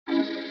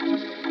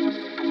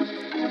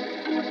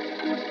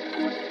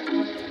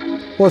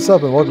What's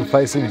up and welcome to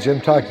Fight City Gym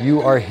Talk.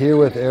 You are here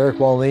with Eric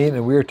Wallin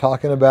and we are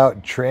talking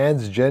about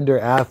transgender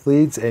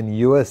athletes and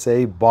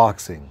USA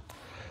boxing.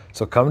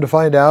 So come to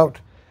find out,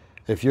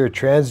 if you're a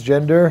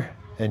transgender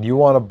and you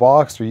want to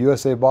box for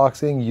USA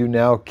boxing, you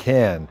now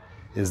can.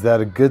 Is that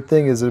a good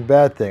thing? Is it a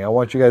bad thing? I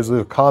want you guys to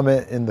leave a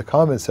comment in the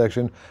comment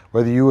section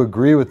whether you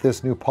agree with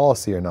this new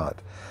policy or not.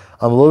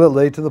 I'm a little bit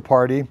late to the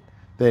party.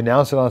 They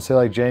announced it on, say,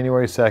 like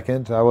January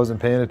 2nd. I wasn't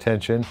paying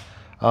attention,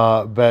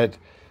 but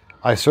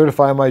I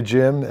certify my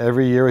gym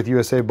every year with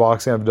USA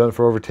Boxing. I've done it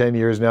for over 10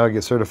 years now. I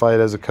get certified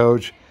as a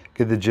coach,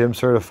 get the gym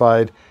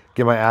certified,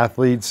 get my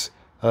athletes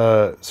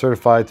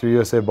certified through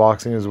USA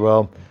Boxing as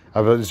well.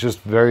 It's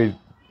just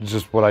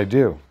what I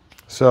do.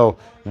 So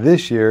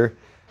this year,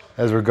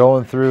 as we're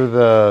going through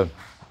the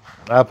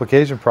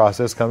application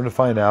process, come to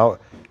find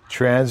out,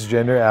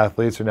 transgender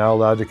athletes are now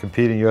allowed to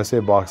compete in USA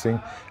Boxing.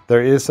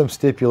 There is some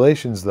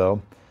stipulations though.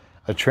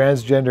 A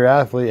transgender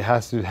athlete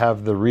has to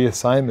have the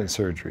reassignment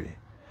surgery.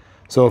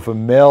 So if a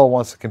male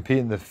wants to compete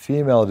in the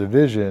female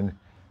division,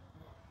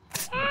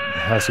 he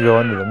has to go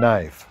under the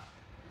knife.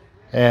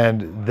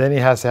 And then he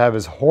has to have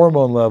his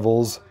hormone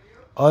levels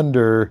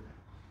under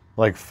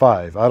like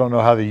 5. I don't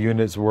know how the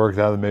units work,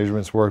 how the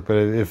measurements work, but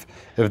if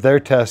they're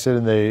tested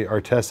and they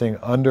are testing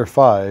under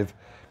 5,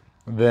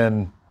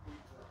 then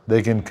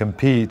they can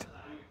compete.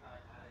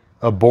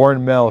 A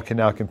born male can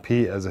now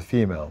compete as a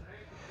female.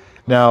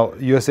 Now,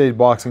 USA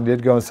Boxing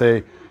did go and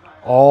say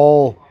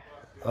all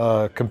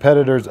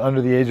competitors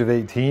under the age of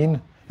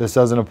 18, this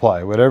doesn't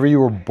apply. Whatever you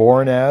were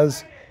born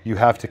as, you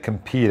have to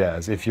compete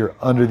as if you're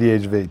under the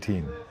age of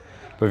 18.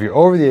 But if you're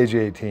over the age of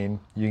 18,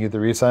 you can get the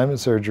reassignment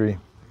surgery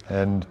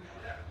and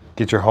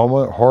get your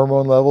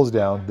hormone levels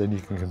down, then you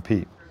can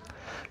compete.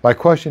 My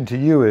question to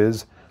you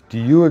is, do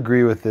you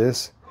agree with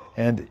this,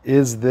 and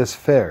is this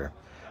fair?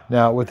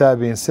 Now, with that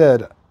being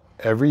said,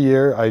 every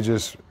year I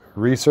just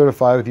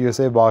recertify with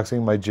USA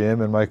Boxing, my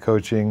gym and my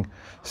coaching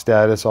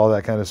status, all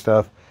that kind of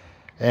stuff.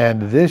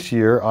 And this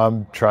year,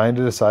 I'm trying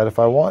to decide if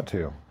I want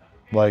to.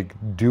 Like,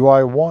 do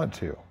I want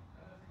to?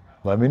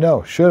 Let me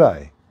know. Should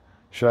I?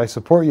 Should I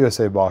support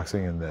USA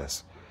Boxing in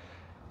this?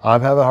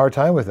 I'm having a hard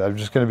time with it. I'm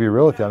just going to be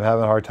real with you. I'm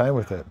having a hard time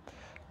with it.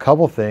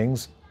 Couple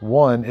things.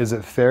 One, is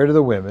it fair to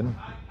the women?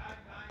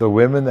 The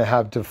women that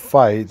have to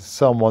fight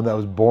someone that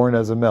was born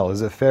as a male.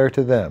 Is it fair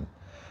to them?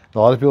 A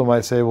lot of people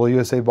might say, well,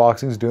 USA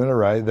Boxing's doing it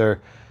right.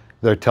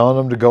 They're telling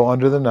them to go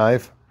under the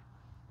knife.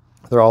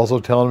 They're also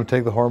telling them to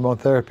take the hormone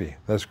therapy.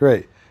 That's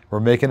great. We're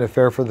making it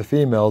fair for the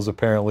females,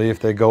 apparently, if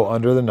they go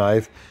under the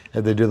knife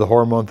and they do the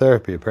hormone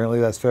therapy.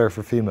 Apparently that's fair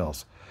for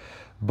females.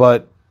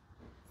 But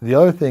the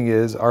other thing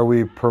is, are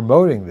we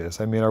promoting this?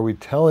 I mean, are we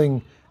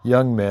telling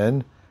young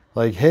men,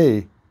 like,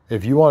 hey,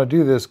 if you want to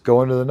do this,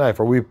 go under the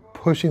knife? Are we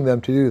pushing them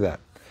to do that?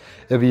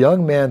 If a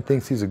young man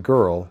thinks he's a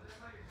girl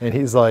and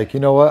he's like, you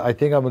know what, I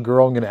think I'm a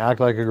girl, I'm going to act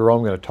like a girl,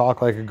 I'm going to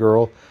talk like a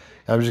girl,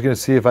 I'm just going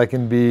to see if I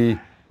can be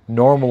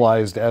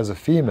normalized as a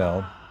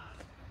female,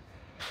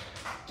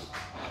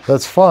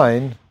 that's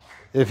fine.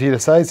 If he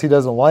decides he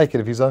doesn't like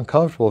it, if he's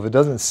uncomfortable, if it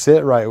doesn't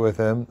sit right with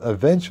him,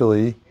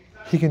 eventually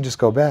he can just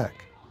go back.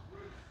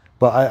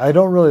 But I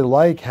don't really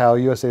like how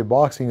USA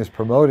Boxing is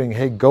promoting,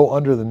 hey, go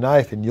under the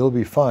knife and you'll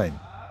be fine.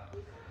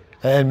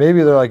 And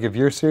maybe they're like, if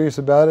you're serious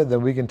about it,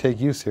 then we can take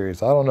you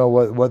serious. I don't know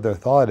what their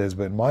thought is,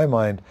 but in my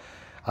mind,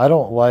 I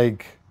don't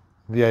like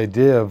the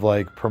idea of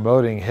like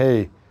promoting,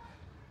 hey,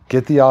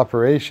 get the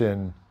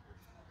operation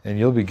and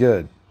you'll be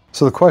good.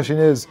 So the question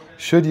is,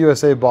 should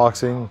USA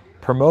Boxing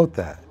promote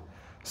that?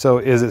 So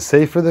is it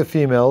safe for the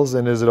females,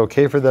 and is it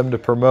okay for them to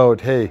promote,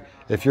 hey,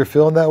 if you're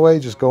feeling that way,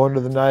 just go under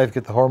the knife,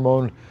 get the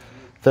hormone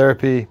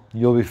therapy,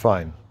 you'll be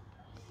fine.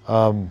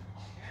 I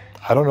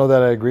don't know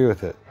that I agree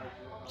with it.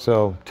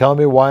 So tell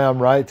me why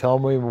I'm right, tell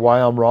me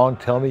why I'm wrong,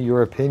 tell me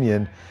your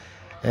opinion,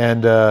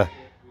 and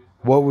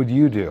what would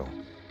you do?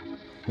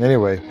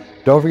 Anyway,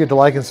 don't forget to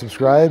like and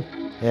subscribe,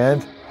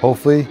 and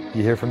hopefully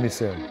you hear from me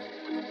soon.